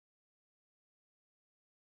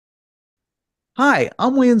Hi,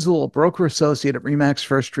 I'm Wayne Zool, broker associate at Remax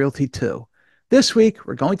First Realty 2. This week,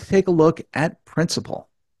 we're going to take a look at principal.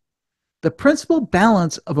 The principal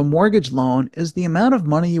balance of a mortgage loan is the amount of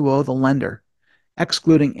money you owe the lender,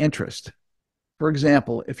 excluding interest. For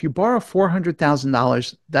example, if you borrow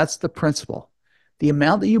 $400,000, that's the principal, the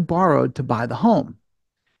amount that you borrowed to buy the home.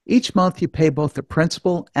 Each month, you pay both the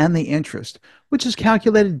principal and the interest, which is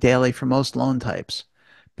calculated daily for most loan types.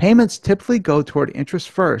 Payments typically go toward interest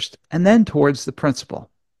first and then towards the principal.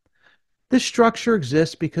 This structure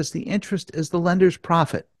exists because the interest is the lender's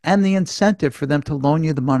profit and the incentive for them to loan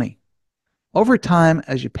you the money. Over time,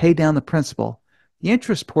 as you pay down the principal, the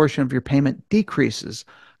interest portion of your payment decreases,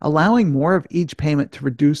 allowing more of each payment to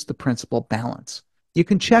reduce the principal balance. You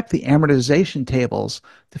can check the amortization tables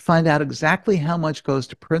to find out exactly how much goes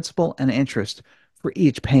to principal and interest for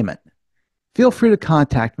each payment. Feel free to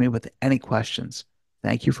contact me with any questions.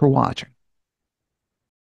 Thank you for watching.